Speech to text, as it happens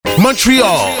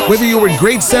Montreal. Whether you're in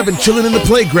grade 7 chilling in the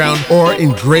playground or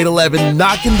in grade 11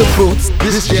 knocking the boots,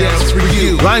 this jam's for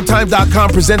you.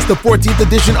 LimeTime.com presents the 14th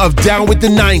edition of Down with the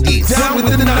 90s. Down with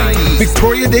the 90s.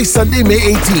 Victoria Day, Sunday, May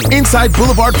 18th. Inside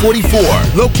Boulevard 44.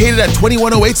 Located at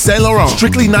 2108 Saint Laurent.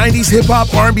 Strictly 90s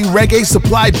hip-hop, R&B, reggae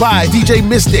supplied by DJ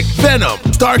Mystic, Venom,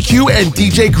 Star Q, and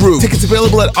DJ Groove. Tickets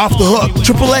available at Off the Hook,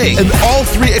 AAA, and all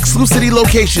 3 Exclusivity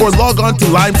locations. Or log on to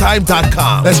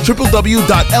LimeTime.com. That's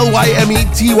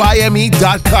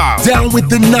www.lymetyme.com. Down with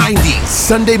the 90s.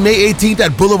 Sunday, May 18th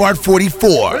at Boulevard 44.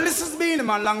 Well, this has been him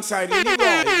alongside the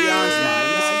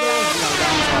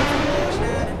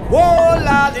whoa,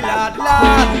 la di la di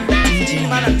la. DJ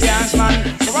man and dance man.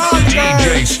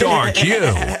 DJ Star Q.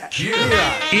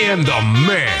 In the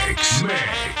mix. I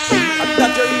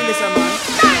thought you really listen, man.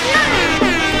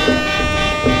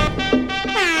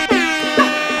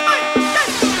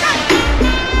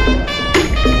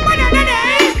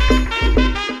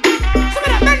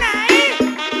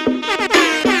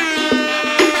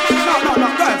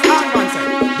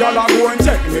 Y'all are going to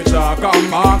take me chalk and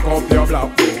mark up your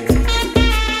black book.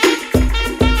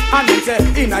 And then say,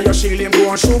 inna your shield him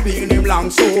go and shoot in him long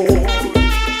so.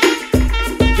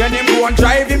 Then him go and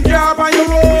drive him car on your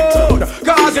road.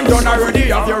 Cause him done already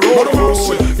have your road.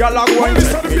 Y'all are going to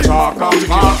take me chalk and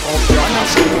mark up your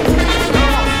shoe.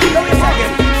 Let me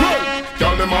again.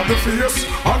 Y'all them have the face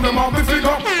and them have the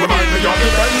figure. Remind me of the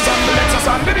Benz and the Lexus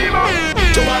and the Beamer.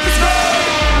 To have the skirt.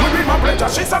 My pleasure,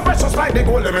 she's so precious like the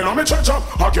gold. Let me know me church up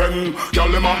again. Y'all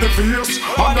them have the face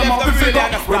and them have the figure.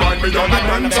 Remind me of the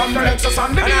Benz and the Lexus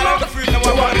and the Beamer. To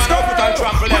have the skirt.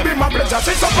 Will be my pleasure,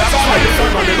 she's so precious like the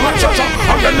gold. Let me know me church up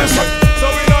again. So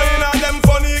we know you know them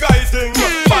funny guys thing.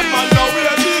 Bad man now we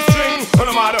a G-string.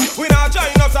 No matter, we not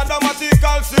join up a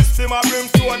dramatical system. A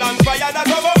brimstone and fire that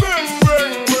over bring.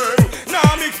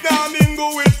 Now mix, now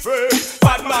mingle with faith.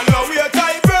 Bad man now we a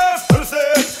type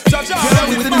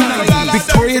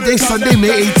Victoria Day, Sunday,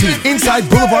 May 18th. Inside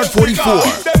Boulevard 44.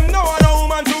 Them know no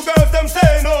woman to girls, them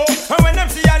say no. And when them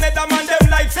see another man, them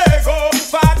like say go.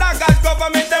 Father God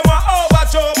government, them want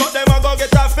overthrow. But them a go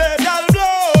get a fatal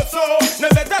blow. So,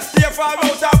 them better stay far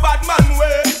out a bad man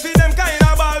way. See them kind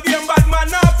of ball game, bad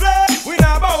man not play. We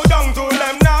not bow down to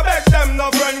them, not beg them no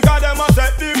friend. Cause them a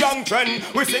set the wrong trend.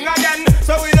 We sing again,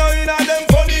 so we know you know them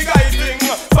funny guys thing.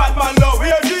 Bad man love we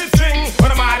a G-string.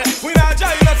 We not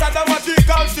join us at the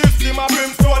magical system. A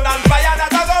brimstone and fire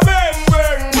that a go bang.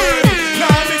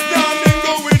 Now mix now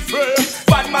mingle with faith.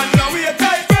 Bad man now we a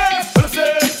type faith.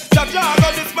 Say, Jaja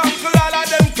got this man all of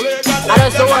them play. I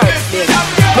just the words, baby.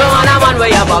 Me want a man where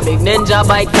you have a big ninja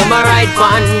bike to my right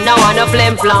one. Now want a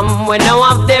flame flam when I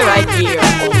have the right gear.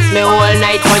 Oops, me all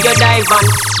night when you dive on.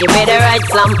 Give me the right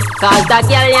slam, cause that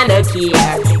girl you no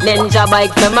care. Ninja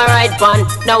bike to my right one.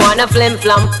 Now want a flame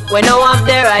flam when I have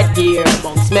the right gear.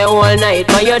 Bounce me all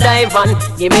night when you dive on.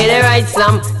 Give me the right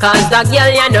slam, cause that girl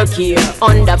you no care.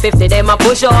 Under 50 them a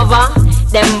push over.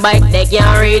 Them bike they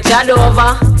can't reach a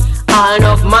Dover. All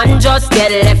enough man just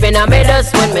get left in a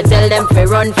dust when me tell them fi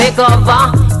run fi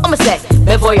cover. I'ma say,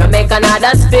 before you make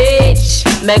another speech,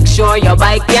 make sure your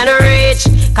bike can reach.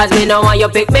 Cause me know when you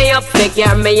pick me up, pick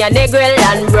your me a nigga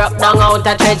and broke down out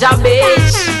a Treasure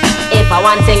Beach. If I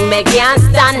want thing me can't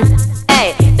stand,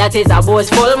 hey, that is a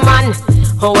boastful man.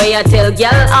 Who way you tell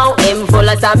girl how him full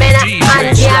of stamina and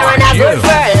care and a good girl.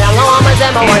 And I want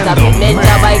myself, I want a big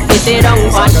ninja bike to sit down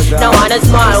on. No want a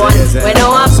small one, we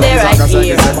don't have the right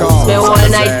here. Me all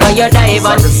night for your dive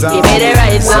on. Give me the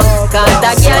right song, cause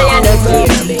that girl you no care.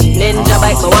 Ninja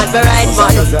bike, me want the right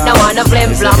one. No want a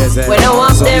flame flam, we don't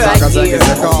have the right here.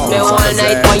 Me all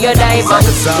night for your dive on.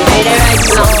 Give me the right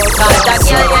song, cause that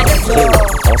girl you no care.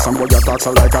 Some boy talks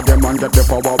like a them and get the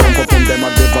power. When come from them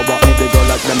a devour, eat the girl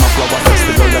like them a flower.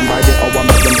 Festival them by the hour,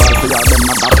 make them ball for ya, them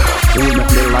a bop. We make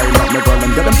me line up, me girl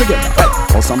them get them together. Hey,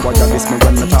 oh some boy diss me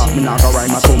when me talk, me nah go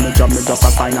rhyme. I told me job, me just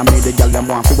a sign. I made the girl them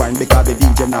want to wine because the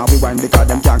DJ now we wine because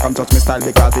them can't come touch me style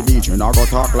because the DJ now go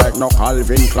talk like no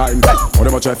Calvin Klein. Hey, oh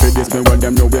them a try to diss me when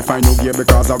them know we find no gear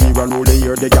because we run all the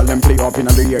year. The girl them play up in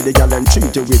the year, the girl them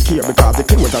treat you with care because the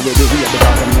clothes are ready here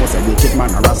because them know say wicked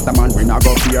man a Rasta man we not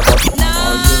go fear but.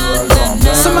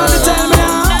 Somebody tell me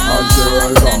now. Go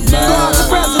out to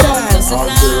president.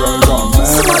 Somebody tell me now.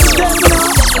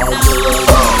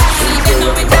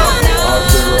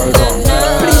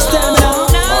 Please tell me now.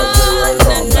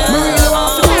 Me really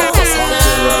want to know.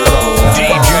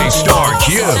 DJ Star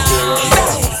Q.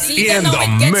 In the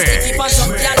mix.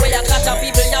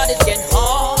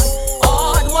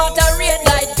 Water red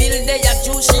light bill, they are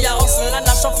juice, she a hustle and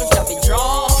a shuffle traffic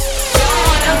draw.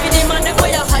 And for the man, they go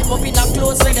ya hype up in a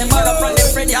clothes when them borrow from them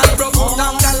friend. Y'all broke out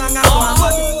down, long and one.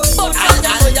 But all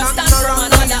them go ya stand from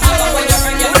another hour when you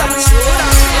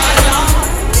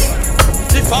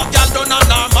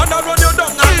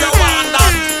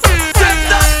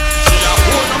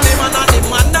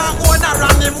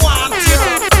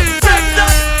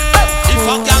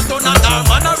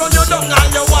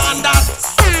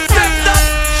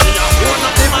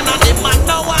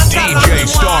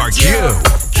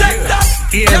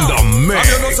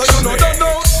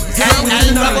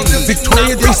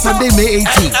Victoria Day, Sunday, May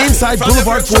 18th, inside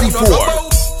Boulevard 44.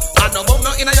 I know about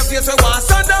nothing in your face we want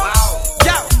sundown.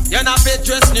 Yeah, you're not fit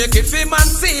dress naked for man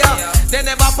see ya. They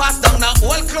never pass down a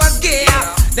whole class gear.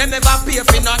 They never pay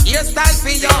for no hairstyle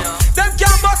for you. Them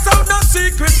can't bust out no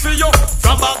secret for you.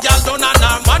 From a girl down and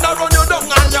her man run you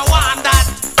down and you want that.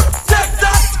 Take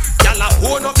that. Girl a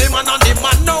hold up the man and the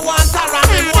man no want her and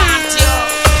him want you.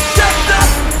 Take that.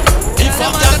 If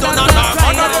a girl down and her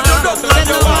man run you down and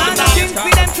you want that.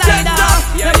 Take that.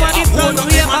 Girl a hold up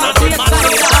the man and the man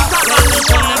no want her and him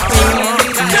want you.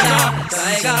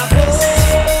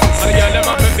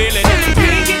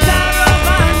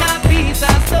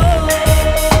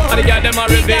 The girl them a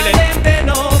revealing.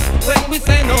 When we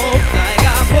say no, like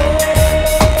a bone.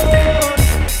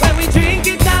 When we drink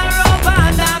it and rub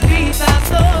and a piece of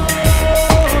stone.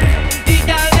 The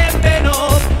girl them bend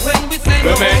up. When we say no,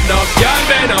 we bend up, girl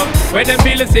bend up. When them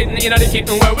feel it sitting in the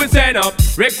kitchen where we set up.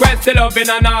 Request the love in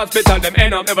an hospital, them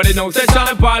end up. Nobody knows that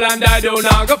Sean Paul and I do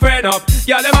not go friend up.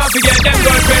 Girl them have to get them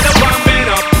girlfriend up and bend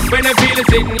up. When them feel it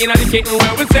sitting in the kitchen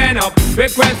where we set up.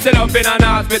 Request the love in an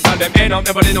hospital, them end up.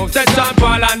 Nobody knows that Sean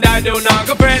Paul and I do not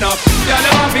go friend up. Girl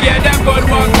them have to get them good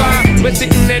walker. We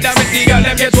sitting there that make the girl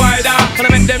them get wider. And I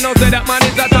make them know say that man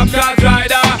is a top class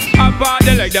rider. Apart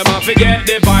the leg them have to get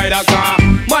the fighter car.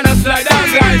 Man a slide and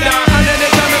glide down. And then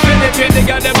they tell me penetrate the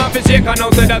girl them have to shake. And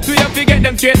now say that we have to get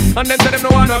them straight. And then say them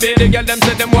no wanna be. The girl them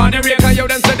say them wanna rake. And yo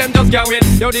them say them just can't wait.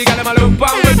 Yo the girl them a look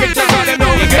and we picture so them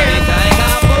know we great.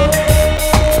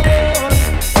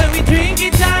 When we drink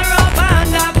it and rub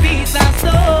and a piece of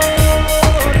stone.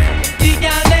 The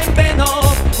girl them bend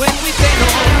up. When we say no,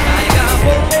 like a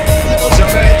bone.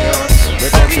 We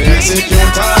come to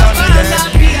execute all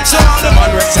again. So all the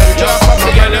man will sell job from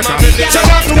America. So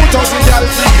about 2,000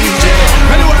 girls in DJ.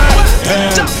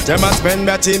 Them a spend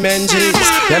Betty Menjies.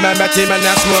 Them a Betty man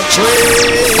a smoke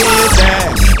trees.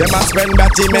 Them a spend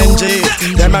Betty Menjies.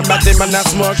 Them a Betty man a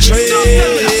smoke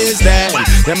trees.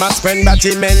 Them a spend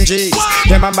Betty Menjies.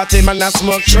 Them a Betty man a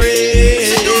smoke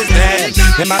trees.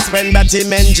 Them a spend Betty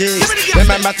Menjies.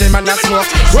 Them a Betty man a smoke.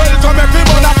 Welcome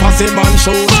everyone a fussy man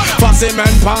shoes, fussy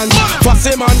man pants,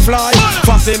 fussy man fly,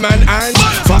 fussy man hands,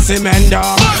 fussy man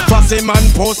dog, fussy man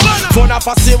post. Fun a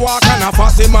fussy walk and a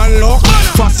fussy man look,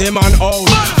 fussy man out,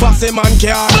 fussy man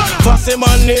car, fussy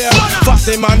man near,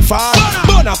 fussy man far.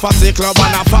 Burn a fussy club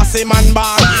and a fussy man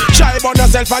bar. Try burn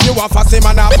yourself and you a fussy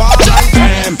man a bar.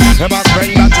 Them a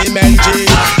spend Betty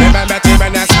Menjies. Them a Betty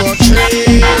man a smoke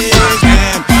trees.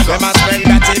 Them a spend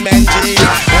Betty Menjies.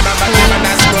 Them a Betty man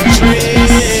a smoke trees.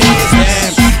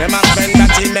 Them a spend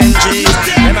Betty Menjies.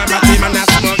 Them a Betty man a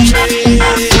smoke trees.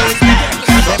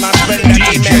 Them a spend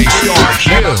Betty Menjies.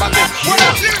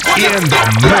 In the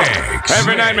mix.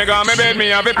 Every night me go me bed, me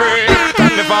have a pray.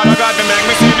 Thank the Father God to make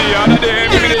me see the other day.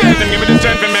 Give me the health and give me the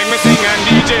strength to make me sing and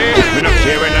DJ. Me not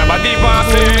care when nobody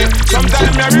pass it.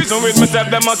 Sometimes me a reason with myself,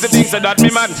 them must think so that me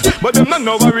mad. But them not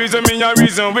know a reason, me a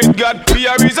reason with God. Be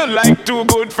a reason like two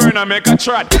good friends and make a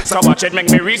trot. So watch it make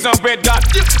me reason with God.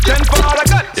 Then Father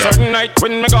God, certain night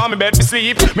when me go me bed to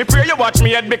sleep, me pray you watch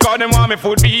me head because them want me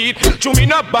food to eat. Chew me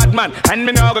not bad man, and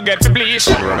me now go get to bleach.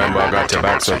 Remember I got your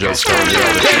back, so just turn the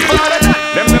other cheek.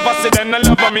 Them never see them no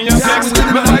love for me and flex.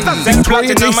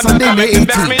 Victoria Day, Sunday, May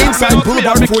 18th, inside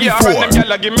Boulevard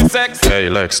 44. Hey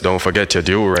Lex, don't forget your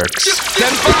Durex.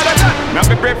 Then Father God, now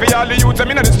me pray for all the youths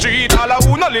them in the street. All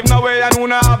who no live nowhere and who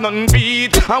no have nothing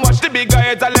beat. And watch the big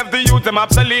guys, I left the youth them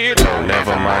obsolete. Oh,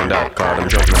 never mind that, cause them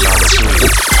jumping out the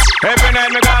street. Every night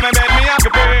me go me bed, me have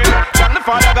to pray. Thank the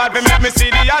Father God for make me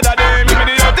see the other day. Give me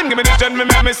the youth, give me the strength, me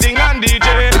make me sing and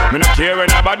DJ. Me no care when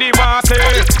nobody wants say.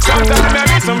 Sometimes me a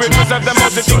reason with myself, them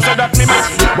must think so that me miss.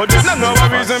 But there's not no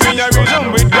reason, me a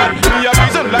reason with God. Me a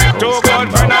reason like two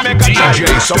good friend I make a try. DJ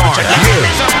Star,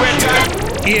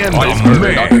 in the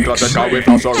mix. We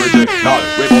pass original.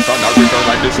 We bust on a return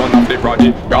like this one of the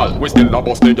prodigal. We still a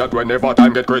bust it whenever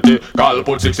time get critical.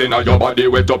 Put 6 in your body,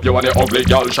 wet up you and the ugly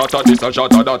girl. Shot at this and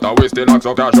shot at that, we still act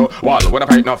so casual. Wall, when I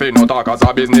fight nothing, no talk as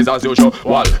a business as usual.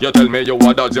 Wall, you tell me you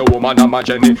what does your woman and my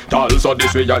genital. So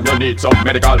this way and you need some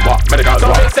medical work, medical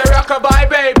work. So it's a rockabye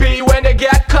baby when they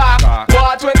get cocked.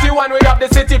 War 21 we have the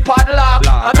city padlock.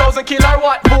 1,000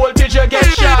 kilowatt voltage you get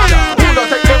shot. Who don't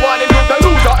take the warning, the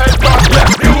loser head back.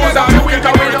 The loser the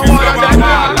winter we don't want them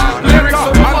now. Lyrics to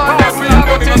the one that we have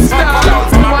got in style.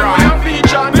 One we have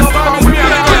feature and number we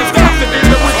have got to do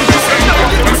the wicked thing.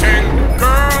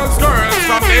 Girls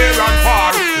from near and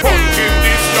far, punching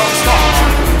this young star.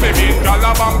 Maybe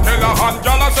Gala Bam, Telehan,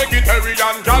 Gala Secretary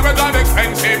and Gala with an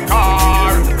expensive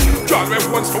car. Gala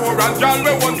with one store and Gala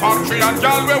with one factory and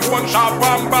Gala with one shop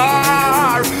and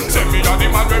bar. Send me on the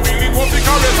man we really want to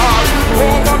carry hard.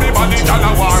 Over me body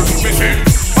Gala war, me sing.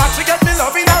 Patrick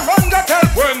love in a run to tell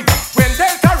when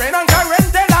they'll Karen and Karen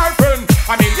tell our friend.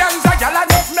 A millions of gyal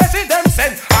enough message them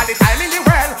send. All the time in the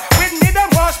world with me them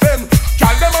wash them.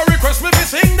 Gyal them a request me to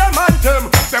sing them anthem.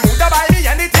 Them woulda buy me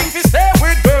anything to stay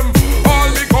with them. All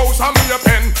because of me a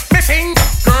pen. Me sing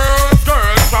girls,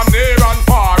 girls from near and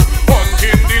far.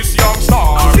 Hunting this young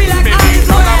star. Me need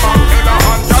on a mountain a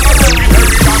hunt and a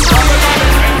cemetery and travel on the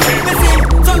fencing. Me see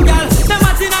some gyal them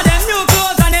hot inna them new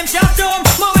clothes and them shop down.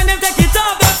 But when them take it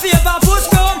off, them favor push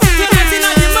come. You hot inna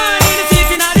the morning, the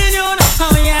feet inna the noon.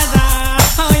 Oh yes,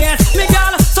 oh yes. Me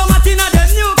gyal some hot inna them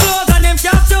new clothes and them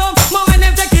shop down. But when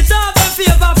them take it off, them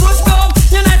favor push come.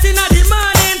 You hot inna the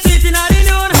morning, feet inna the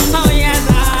noon. Oh yes,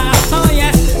 oh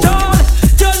yes.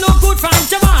 Don't look good from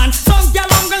Japan. Some gyal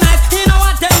hungry night, you know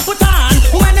what them put on.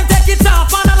 When them take it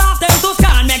off, and I laugh them to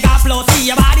scan. Mega flow, see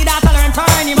your body that I learn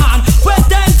turning man. Well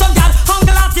then some gyal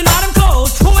hungry lot inna them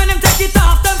clothes. When them take it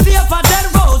off, them feel for them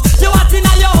rose. You what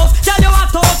inna your house, gyal you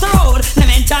what out the road. No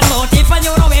mention motive and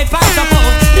you know it by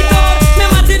suppose. The code, them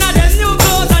what inna them new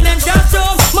clothes and them just show.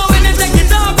 But when them take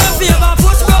it off, them feel for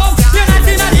push go. You not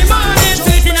inna the morning,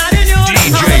 sweet inna the noon.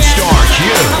 DJ Star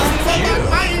Q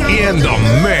in the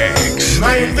mix.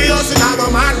 Mind for us in our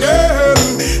man them.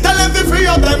 Tell them to free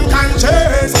up them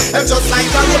conscience. It's just like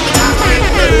a rope in our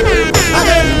them.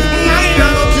 Again, mind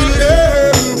and no kill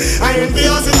them. Mind for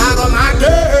us in our man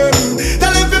them.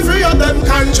 Tell them to free up them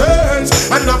conscience.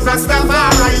 And not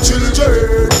Rastafari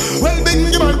children. Well,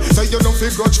 Benjamin, so you know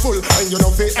feel grudgeful and you know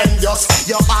feel envious.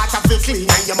 Your heart have to clean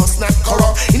and you must not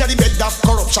corrupt. In the bed of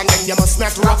corruption, then you must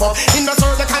not wrap up. In the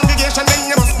sort of congregation,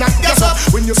 then you must not guess up.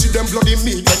 When you see them bloody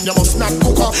meat, then you must not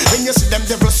cook up. When you see them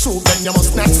devil soup, then you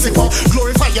must not sip up.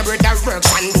 Glorify your brother works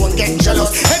and don't get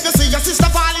jealous. If you see your sister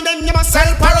falling, then you must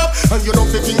help her up. And you don't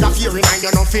feel interfering and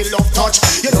you don't feel love touch.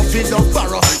 You don't feel love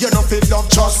borrow, you don't feel love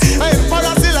trust. I am for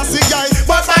a Selassie guy,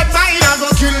 but my mind I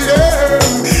go kill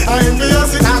them. I am for your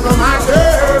sin, I go mad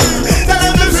them. Tell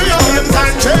them to free up them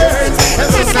conscience.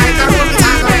 It's just like a rope in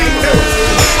our hand.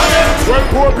 Well,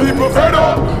 poor people fed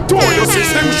up. To your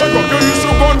system, shut up. You used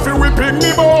to gun for whipping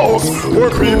me boss. Poor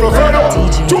people fed up.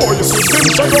 To your system,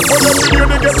 shut up. When every day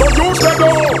they get so used to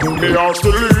know. Me are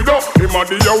the leader. Him a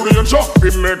the ranger. He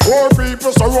make poor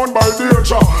people surrounded by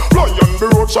danger. Lion,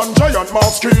 roach and giant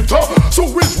mosquito. So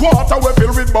with water we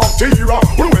fill with bacteria.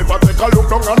 Whoever take a look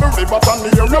down on the river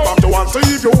Tanzania, back to one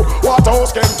see you.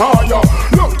 Waterhouse can tire.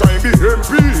 Long time the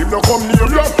MP, him no come near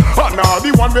you. And now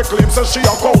the one we claim says she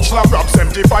a coach lab rap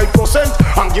 75%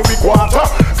 and give me quarter.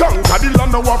 Conquer the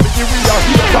land now we give we a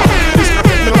heater. This not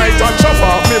make me light and chop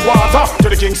off me water. To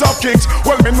the kings of kings,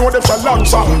 well me know them shall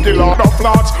answer. The lord of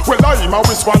lords, well I'm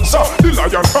a sponsor. The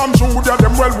lion from Judah,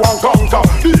 them well one conquer.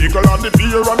 The eagle and the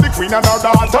bear and the queen and her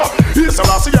daughter. He's a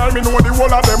lassie, I me know the whole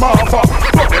of them offer.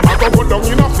 But them a go down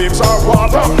in a flames of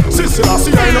water. Sister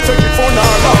lassie, I no take it for no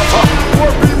laughter. Poor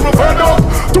people fed up.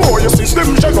 To your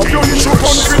system, shut up your issue.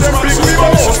 Country them big me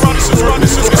boss. To your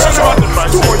system,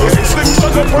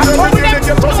 shut up for them when they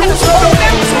get to lose them.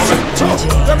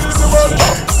 Them leave the world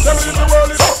up. Them leave the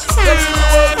world up. Them leave the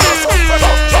world in a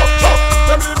suspect.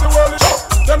 Them leave the world up.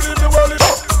 Them leave the world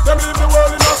up. Them leave the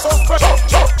world in a suspect.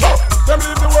 Them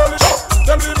leave the world up.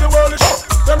 Them leave the world up.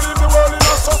 Them leave the world in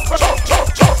a suspect.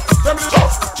 Them leave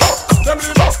up. Them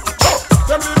leave up.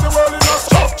 Them leave the world in a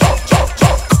suspect.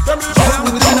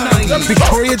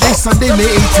 Victoria Day Sunday, May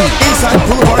 18th, inside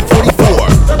Boulevard 44.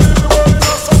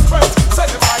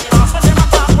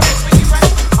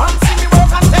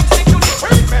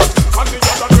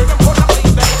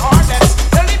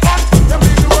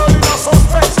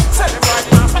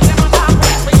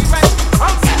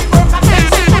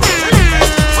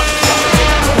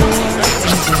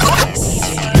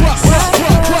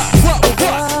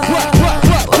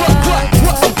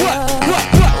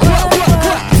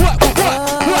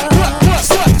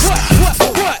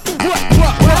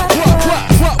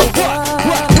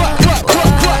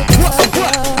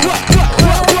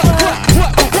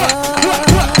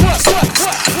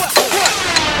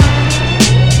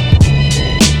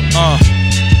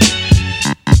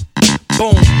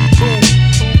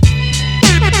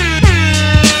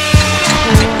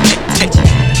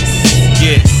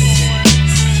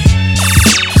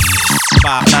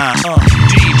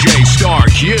 DJ Star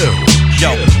Q.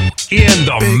 Yo. In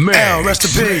the Big mix. L, rest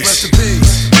in peace. Rest in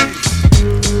peace.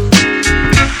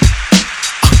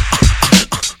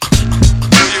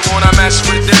 Do you wanna mess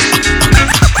with this?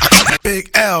 Big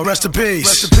L, rest in peace.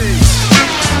 Rest in peace.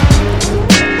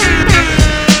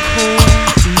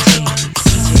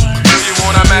 Do you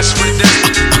wanna mess with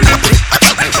this?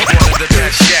 One of the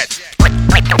best yet.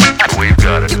 We've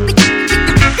got it.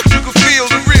 You can feel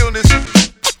the realness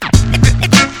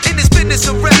in this business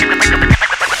of rap. Go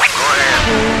ahead.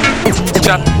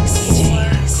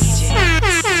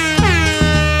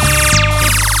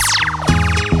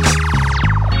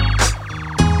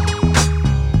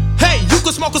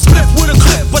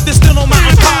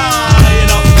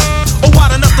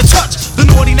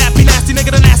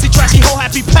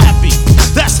 Laffy Pappy,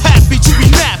 that's happy to be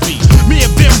nappy. Me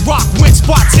and Ben Rock went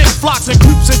spots in flocks and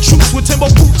groups and troops with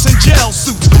timber boots and gel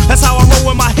suits. That's how I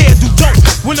roll when my hair do dope.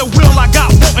 When the will I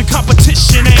got wantin'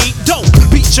 competition ain't dope.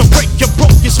 Beat you, break you,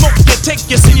 broke you, smoke you, take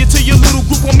you, send you to your little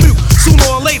group on mute. Sooner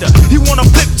or later, he wanna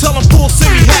flip, tell him full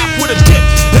semi half with a dip.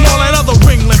 And all that other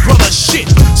Ringling brother shit.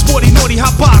 Sporty, naughty,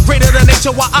 hot bar, greater than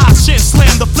HOI shit.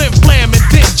 Slam the flim flam and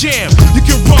then jam. You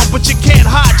can run, but you can't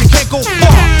hide, you can't go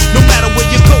far. No matter where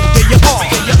you go, there you are.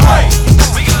 We got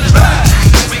it back.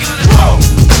 We got it whoa.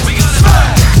 We got it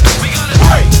back. We got it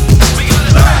right. We got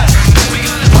it back. We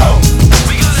got it whoa.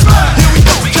 We got it back. Here we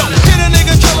go, yo. Hit a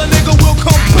nigga, kill a nigga, we'll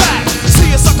come back.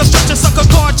 See a sucker stretch a sucker,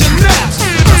 guard your naps.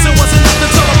 Cause it wasn't enough to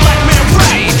tell a black man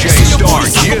rap. DJ Star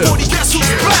Q guess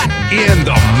who's back? in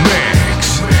the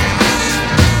mix.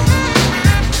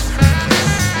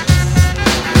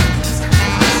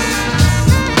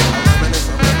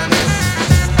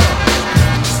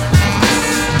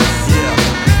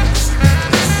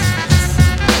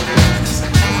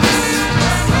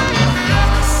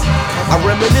 I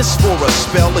reminisce for a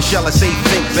spell, or shall I say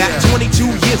think back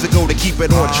 22 years ago to keep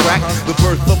it on track. The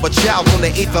birth of a child on the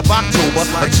 8th of October,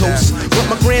 a toast, but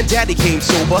my granddaddy came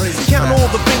sober. Count all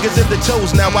the fingers and the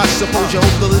toes, now I suppose you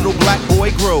hope the little black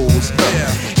boy grows.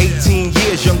 18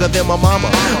 years younger than my mama,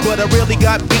 but I really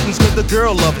got beatings cause the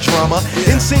girl loved drama.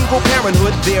 In single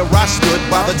parenthood, there I stood.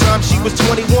 By the time she was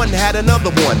 21, had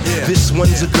another one. This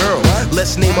one's a girl,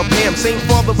 let's name her Pam. Same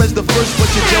father as the first,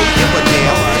 but you don't give a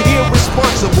damn.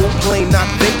 Irresponsible, plain not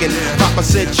thinking. Papa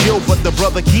said chill, but the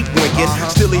brother keep winking.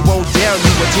 Still he won't down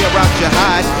you and tear out your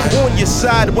hide. On your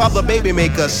side while the baby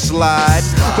make a slide.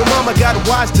 But mama got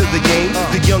wise to the game.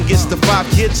 The youngest of 5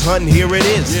 kids, hun, here it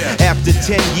is. After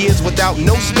 10 years without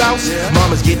no spouse,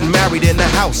 mama's getting married in the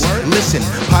house. Listen,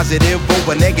 positive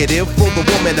over negative for the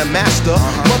woman a master.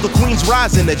 Mother Queen's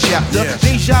rise in the chapter.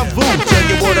 Deja vu, tell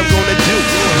you what I'm gonna do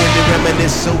when they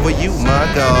reminisce over you, my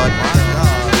God.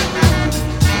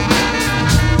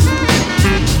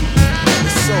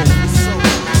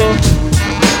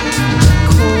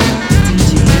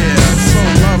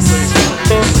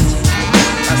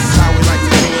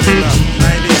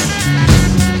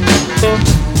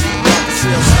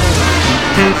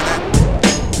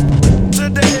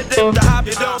 Today dip the hop,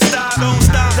 you don't stop, don't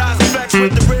stop. Dance flex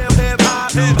with the real hip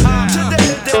hop, hip hop.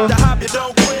 Today dip the hop, you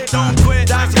don't quit, don't quit.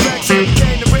 Dance flex with the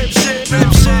game, the rip shit,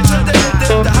 rip shit. Today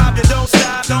dip the hop, you don't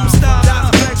stop, don't stop. Dance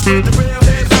flex with the real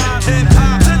hip hop, hip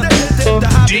hop. Today dip the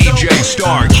hop, you don't quit, DJ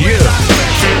Star Q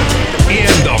in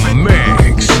the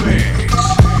mix.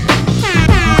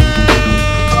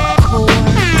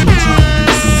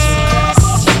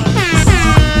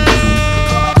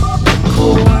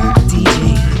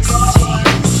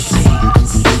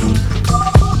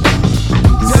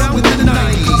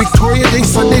 Victoria Day,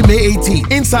 Sunday, May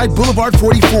 18th, inside Boulevard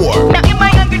 44. Now in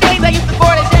my younger days I used to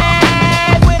board a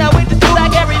dad. When I went to school I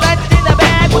carried lunch in the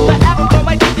bag. With the apple for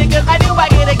my teacher cause I knew I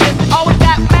get a gift. Always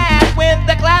got mad when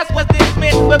the class was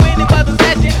dismissed. But when it was a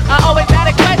session I always had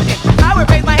a question. I would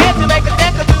raise my hand to make a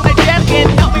dance or do my chest. Can't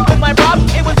help me with my problem,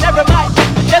 it was never much.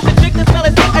 Just a trick to smell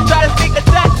a stick, I try to speak a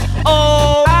touch.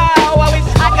 Oh wow, I wish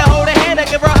I could hold a hand and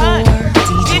give her a hug.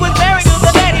 She was very good,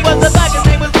 the lady was a bug. His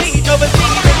name was Lee, overseas.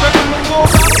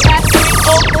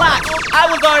 I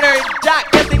was on her jock,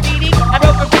 just a meeting. I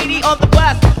wrote graffiti on the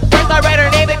bus. First I read her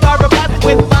name and carved a bus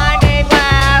with my name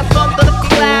last. On the looking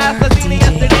glass, I seen it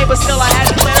yesterday, but still I had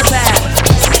to let her pass.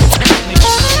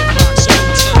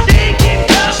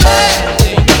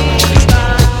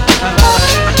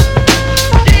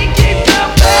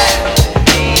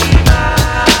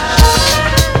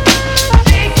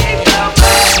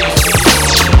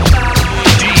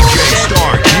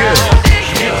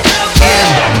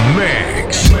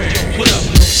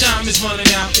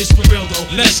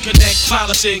 Let's connect,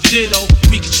 politics, ditto.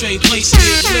 We can trade places,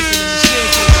 living in the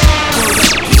staircase.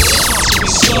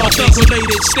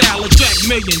 Related style attract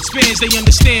millions. Fans, they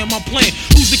understand my plan.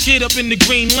 Who's the kid up in the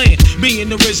green land? Me and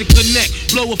the RZA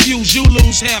connect. Blow a fuse, you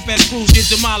lose. Half-ass crews get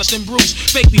demolished and bruised.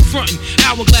 Fake be frontin'.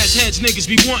 Hourglass heads, niggas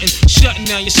be wantin'. Shutting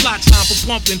down your slot time for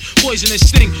pumping. Poisonous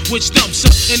sting, which dumps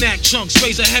up and act chunks.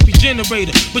 Raise a heavy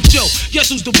generator. But yo,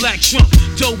 guess who's the black trump?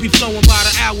 Dough be flowing by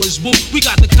the hours. Woo, we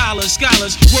got the collars,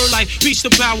 scholars. Word like reach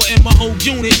the power in my whole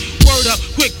unit. Word up,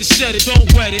 quick to set it,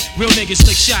 don't wet it. Real niggas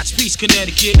slick shots, peace,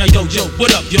 Connecticut. Now yo,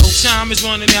 what up, yo? Time is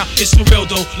running out, it's for real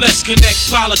though. Let's connect,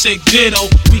 politics, ditto.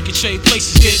 We can trade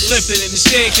places, get lifted in the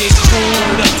staircases.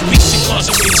 Word up, we can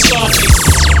incarcerate Scarface.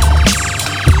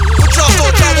 What y'all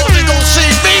thought y'all wasn't gonna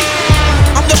see me?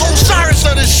 I'm the Osiris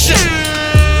of this shit.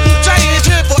 Jay is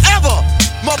here forever,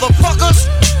 motherfuckers.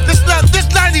 This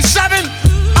 97,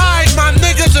 I, my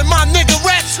niggas and my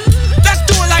niggerettes. Let's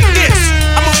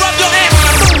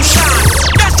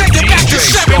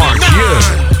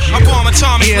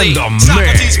In the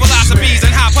Socrates, mix. philosophies, and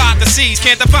hypotheses.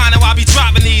 Can't define how I be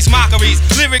dropping these mockeries.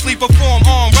 Lyrically perform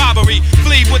armed robbery.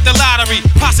 Flee with the lottery.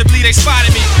 Possibly they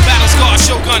spotted me. Battle scar,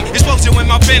 shogun. Explosion when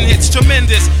my pen hits.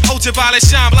 Tremendous. Ultraviolet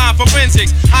shine blind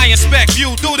forensics. I inspect,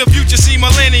 view through the future, see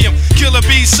millennium. Killer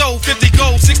bees sold 50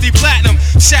 gold, 60 platinum.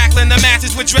 Shackling the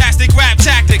masses with drastic rap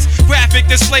tactics. Graphic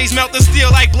displays melt the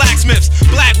steel like blacksmiths.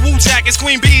 Black Wu jackets,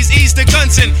 queen bees ease the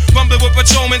gunson. Rumble with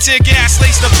patrolmen, tear gas,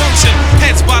 lace the function.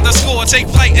 Heads by the score, take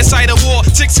flight inside a war.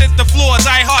 Chicks hit the floors,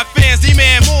 I heart fans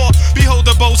demand more. Behold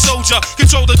the bold soldier,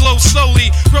 control the glow slowly.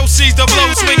 Proceeds the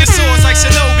blow, swinging swords like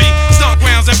shinobi. Stomp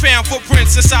grounds and found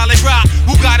footprints, a solid rock.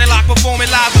 Who got it locked, performing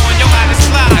live on your hottest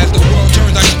fly. As the world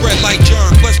turns, I spread like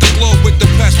germ. Bless the globe with the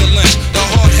pestilence. The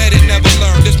hard-headed never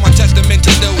learn. This my testament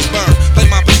to those burn. Play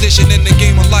my position in the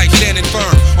game of life, standing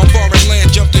firm. On foreign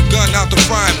land, jump the gun out the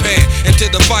frying pan.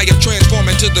 Into the fire, transform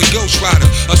into the Ghost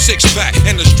Rider. A six-pack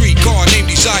in the street car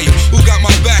named Desire. Who got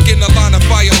my back in the line of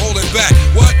fire, holding back?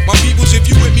 What? My peoples, if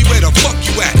you with me, where the fuck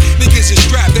you at? Niggas is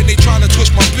strapped and they tryna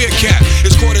twist my beer cap.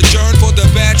 It's court adjourned for the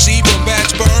bad seed from bad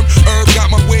sperm. Herb got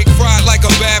my wig fried like a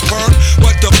bad perm.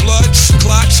 What the blood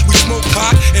clots? We smoke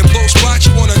pot and blow spots.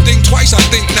 You wanna think twice? I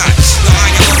think not. The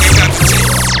iron ain't got the tape.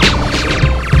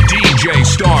 DJ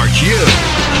Star Q. Ooh,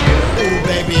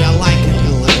 baby, I like it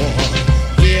raw.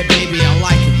 Yeah, baby, I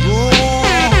like it raw. Ooh,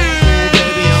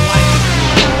 baby, I like it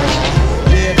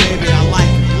raw. Yeah, baby, I like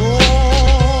it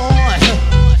raw.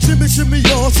 Shimmy, shimmy,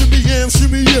 y'all, shimmy, yam,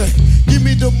 shimmy, yeah. Give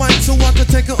me the mic so I can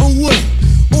take it away.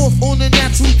 Off on the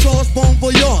natural charge, bon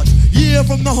voyage. Yeah,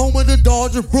 from the home of the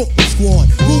Dodger Brooklyn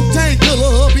squad. Wu-Tang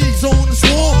Killer, bees on the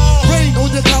swarm. Rain on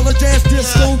your college ass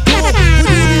disco door. We didn't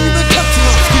even touch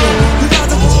my skill. You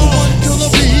gotta go to one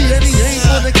killer bee, and he ain't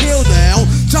gonna kill now.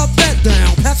 Chop that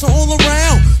down, pass it all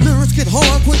around. Lyrics get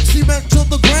hard, quick cement to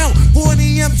the ground. For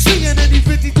any MC in any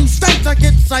 52 states, I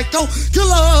get psycho.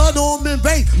 Killer, Norman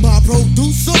Bates, my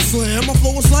producer slam. My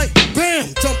flow is like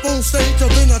bam, jump on stage,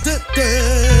 and then I dip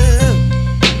there.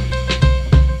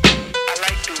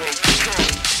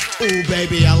 Ooh,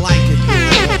 baby, I like it raw.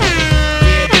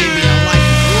 Yeah, baby, I like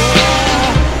it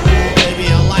raw. Ooh, baby,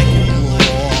 I like it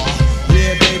raw.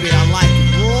 Yeah, baby, I like it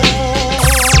raw.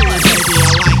 Yeah, baby, I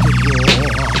like it raw.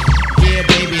 Yeah,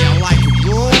 baby, I like it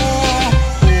raw.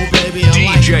 Ooh, baby, I like it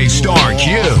raw. DJ Star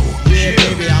Q. Yeah,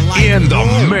 baby, I like In it the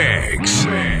raw. mix.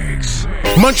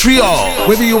 Montreal,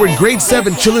 whether you were in grade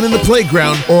 7 chilling in the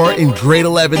playground or in grade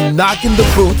 11 knocking the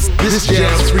boots, this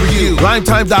jam's for you.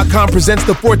 Rhymetime.com presents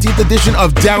the 14th edition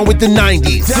of Down with the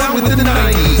 90s. Down with the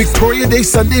 90s. Victoria Day,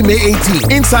 Sunday, May 18th.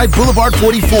 Inside Boulevard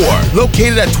 44.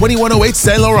 Located at 2108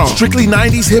 Saint Laurent. Strictly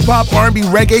 90s hip-hop, R&B,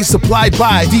 reggae, supplied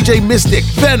by DJ Mystic,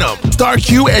 Venom, Star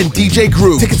Q, and DJ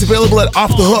Groove. Tickets available at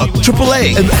Off the Hook,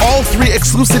 AAA, and all 3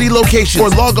 exclusivity locations. Or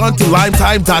log on to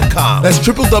Rhymetime.com. That's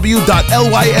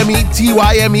www.lymetime.com.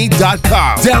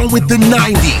 Down with the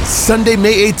 90s. Sunday,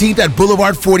 May 18th at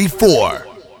Boulevard 44.